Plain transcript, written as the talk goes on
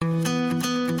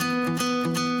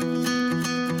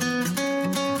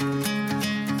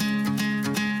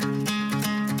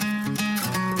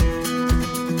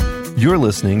You're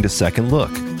listening to Second Look.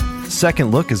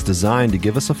 Second Look is designed to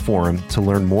give us a forum to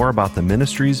learn more about the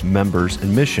ministries, members,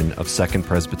 and mission of Second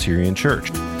Presbyterian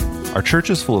Church. Our church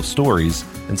is full of stories,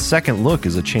 and Second Look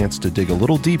is a chance to dig a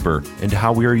little deeper into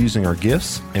how we are using our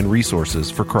gifts and resources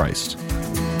for Christ.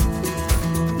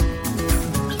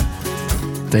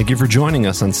 Thank you for joining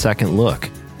us on Second Look.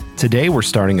 Today we're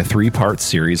starting a 3-part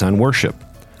series on worship.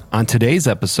 On today's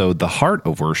episode, The Heart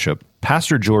of Worship,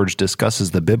 Pastor George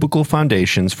discusses the biblical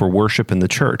foundations for worship in the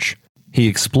church. He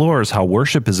explores how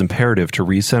worship is imperative to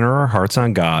recenter our hearts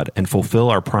on God and fulfill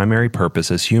our primary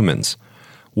purpose as humans.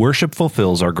 Worship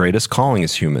fulfills our greatest calling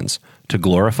as humans, to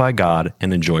glorify God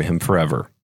and enjoy Him forever.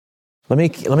 Let me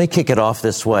kick it off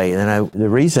this way. And the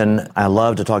reason I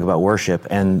love to talk about worship,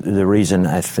 and the reason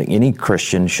I think any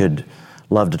Christian should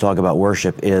love to talk about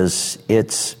worship, is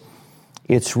it's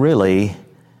really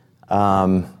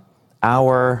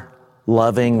our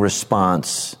loving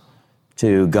response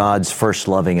to God's first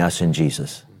loving us in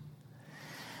Jesus.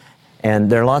 And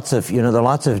there are lots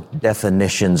of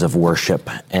definitions of worship,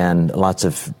 and lots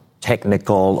of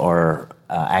technical or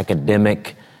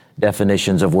academic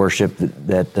definitions of worship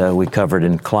that we covered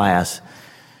in class.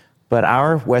 But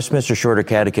our Westminster Shorter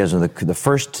Catechism, the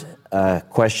first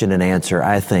question and answer,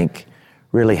 I think,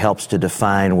 really helps to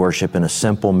define worship in a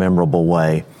simple, memorable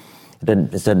way.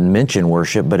 It doesn't mention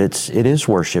worship, but it is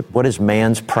worship. What is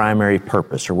man's primary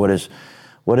purpose, or what is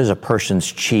a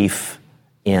person's chief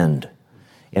end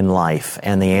in life?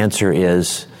 And the answer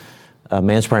is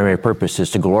man's primary purpose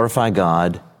is to glorify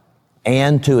God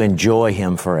and to enjoy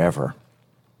Him forever.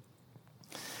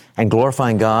 And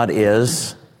glorifying God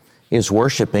is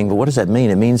worshiping, but what does that mean?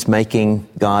 It means making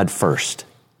God first.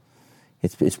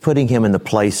 It's putting Him in the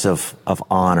place of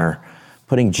honor,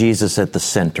 putting Jesus at the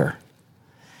center.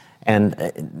 And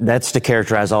that's to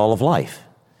characterize all of life.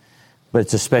 But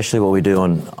it's especially what we do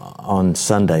on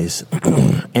Sundays.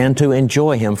 And to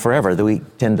enjoy Him forever. We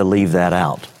tend to leave that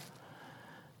out.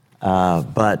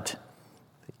 But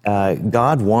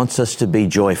God wants us to be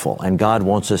joyful, and God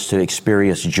wants us to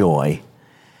experience joy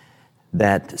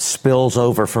that spills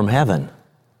over from heaven.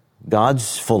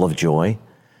 God's full of joy.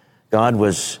 God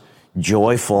was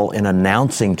joyful in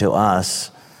announcing to us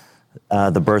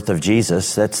the birth of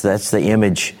Jesus. That's the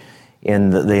image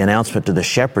in the announcement to the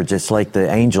shepherds. It's like the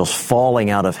angels falling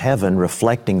out of heaven,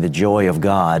 reflecting the joy of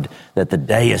God that the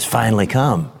day has finally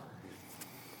come.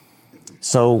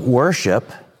 So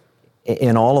worship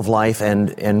in all of life,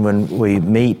 and when we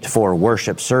meet for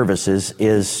worship services,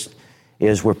 is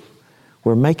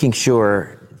we're making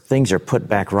sure things are put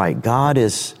back right. God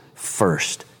is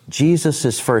first. Jesus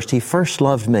is first. He first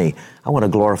loved me. I want to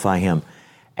glorify Him,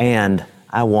 and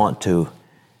I want to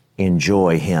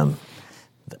enjoy Him.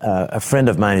 A friend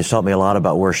of mine who's taught me a lot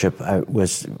about worship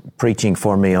was preaching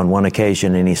for me on one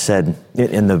occasion, and he said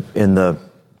in the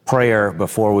prayer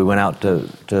before we went out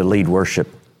to lead worship,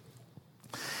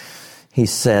 he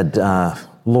said,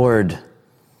 Lord,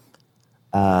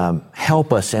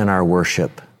 help us in our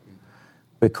worship,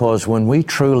 because when we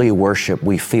truly worship,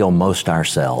 we feel most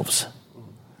ourselves.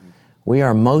 We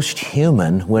are most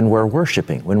human when we're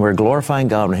worshiping, when we're glorifying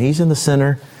God, when He's in the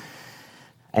center,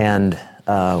 and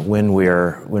when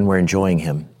we're enjoying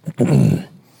Him. A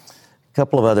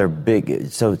couple of other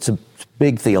so it's a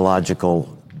big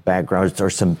theological background, or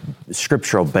some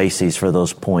scriptural bases for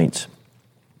those points.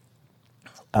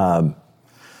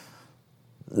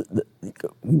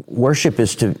 Worship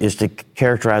is to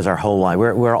characterize our whole life.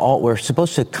 We're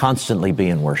supposed to constantly be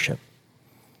in worship.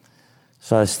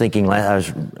 So I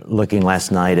was looking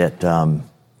last night at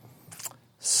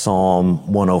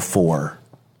Psalm 104,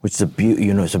 which is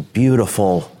it's a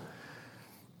beautiful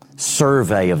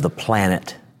survey of the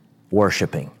planet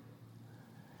worshiping.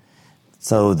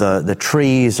 So the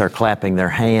trees are clapping their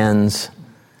hands.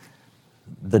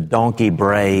 The donkey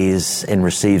brays and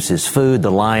receives his food.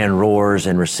 The lion roars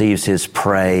and receives his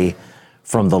prey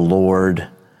from the Lord.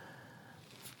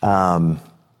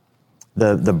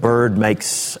 The bird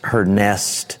makes her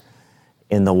nest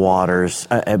in the waters,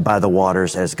 by the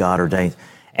waters as God ordains.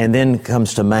 And then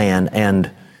comes to man, and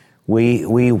we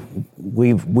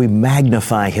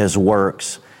magnify His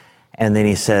works. And then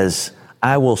He says,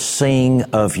 I will sing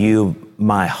of you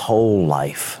my whole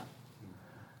life.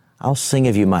 I'll sing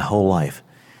of you my whole life.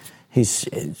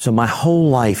 So my whole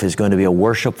life is going to be a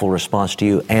worshipful response to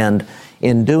you. And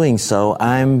in doing so,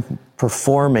 I'm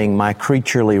performing my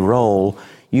creaturely role.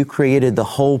 You created the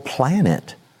whole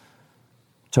planet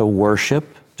to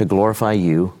worship, to glorify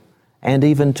you, and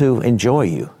even to enjoy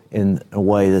you in a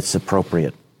way that's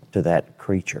appropriate to that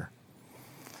creature.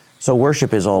 So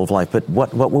worship is all of life. But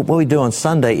what we do on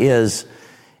Sunday is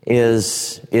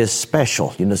special.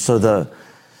 So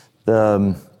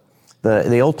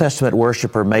The Old Testament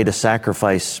worshiper made a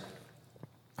sacrifice,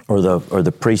 or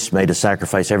the priest made a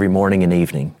sacrifice every morning and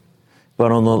evening.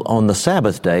 But on the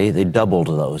Sabbath day, they doubled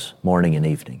those, morning and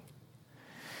evening.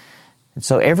 And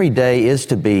so every day is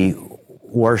to be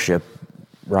worship,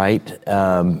 right?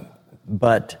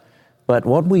 But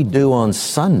what we do on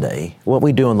Sunday, what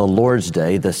we do on the Lord's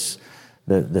Day, the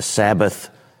Sabbath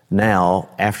now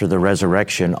after the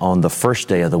resurrection on the first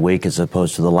day of the week as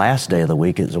opposed to the last day of the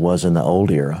week as it was in the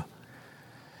old era.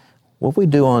 What we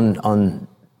do on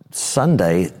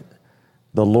Sunday,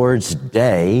 the Lord's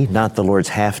day, not the Lord's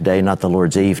half day, not the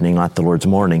Lord's evening, not the Lord's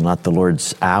morning, not the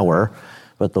Lord's hour,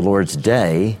 but the Lord's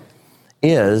day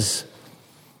is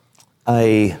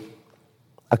it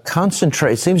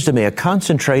seems to me, a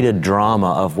concentrated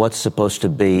drama of what's supposed to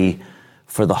be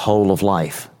for the whole of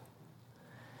life.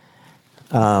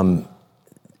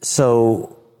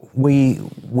 So we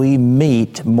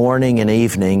meet morning and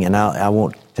evening, and I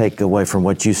won't take away from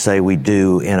what you say we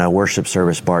do in a worship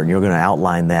service, Barton. You're going to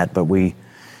outline that, but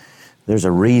there's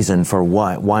a reason for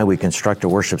why we construct a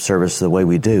worship service the way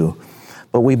we do.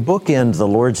 But we bookend the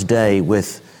Lord's Day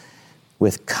with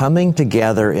coming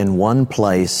together in one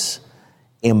place,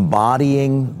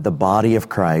 embodying the body of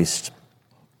Christ,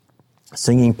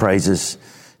 singing praises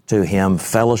to Him,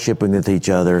 fellowshipping with each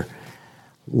other,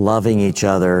 loving each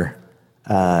other,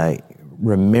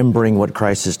 remembering what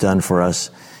Christ has done for us.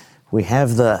 We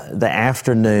have the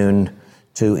afternoon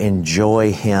to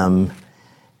enjoy Him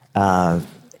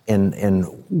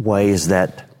in ways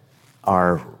that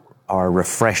are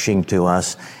refreshing to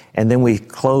us. And then we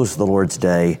close the Lord's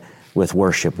Day with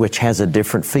worship, which has a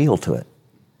different feel to it.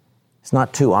 It's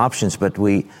not two options, but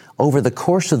over the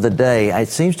course of the day, it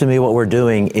seems to me what we're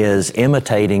doing is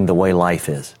imitating the way life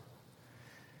is.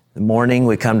 The morning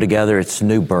we come together, it's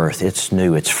new birth, it's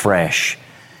new, it's fresh.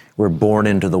 We're born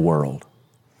into the world.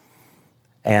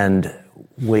 And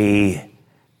we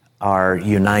are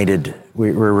united,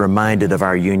 we're reminded of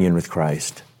our union with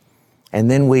Christ.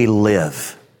 And then we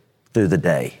live through the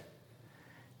day.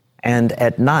 And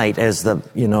at night, it's been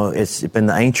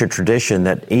the ancient tradition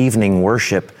that evening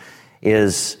worship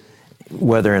is,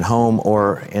 whether in home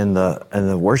or in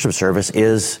the worship service,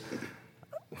 is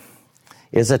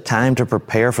a time to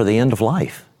prepare for the end of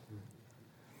life.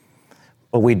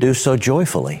 But we do so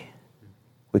joyfully.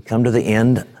 We come to the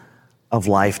end of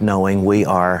life knowing we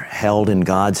are held in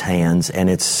God's hands, and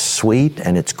it's sweet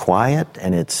and it's quiet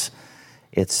and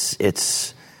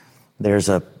there's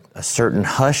a certain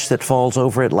hush that falls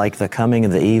over it, like the coming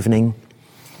of the evening.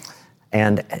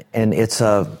 And it's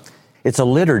a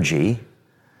liturgy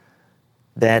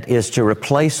that is to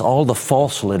replace all the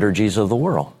false liturgies of the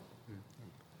world.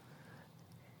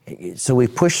 So we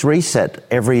push reset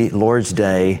every Lord's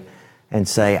Day and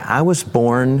say, I was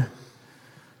born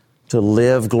to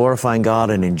live glorifying God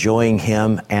and enjoying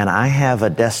Him, and I have a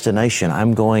destination.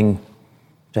 I'm going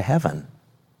to heaven,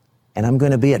 and I'm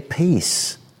going to be at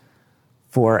peace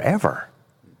forever.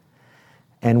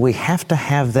 And we have to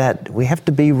have that, we have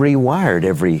to be rewired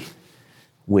every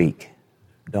week,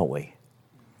 don't we?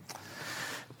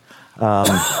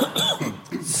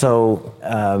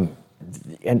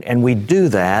 And we do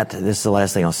that, this is the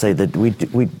last thing I'll say, that we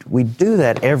do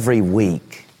that every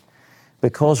week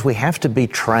because we have to be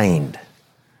trained.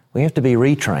 We have to be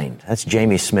retrained. That's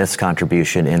Jamie Smith's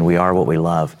contribution in We Are What We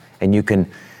Love. And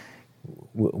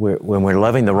when we're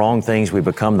loving the wrong things, we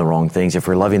become the wrong things. If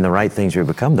we're loving the right things, we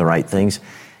become the right things.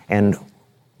 And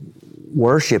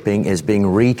worshiping is being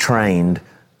retrained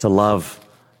to love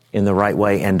in the right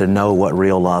way and to know what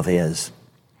real love is.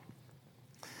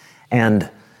 And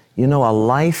a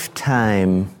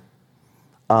lifetime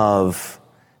of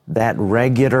that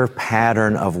regular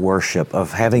pattern of worship,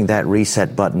 of having that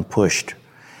reset button pushed,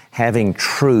 having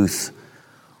truth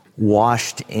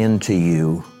washed into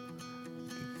you,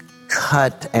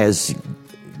 cut as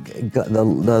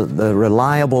the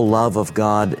reliable love of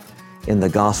God in the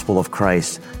gospel of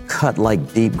Christ, cut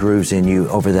like deep grooves in you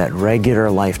over that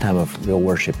regular lifetime of real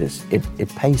worship, it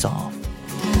pays off.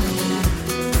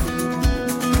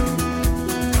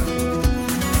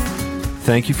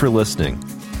 Thank you for listening.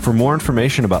 For more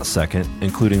information about Second,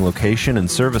 including location and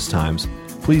service times,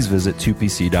 please visit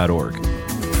 2pc.org.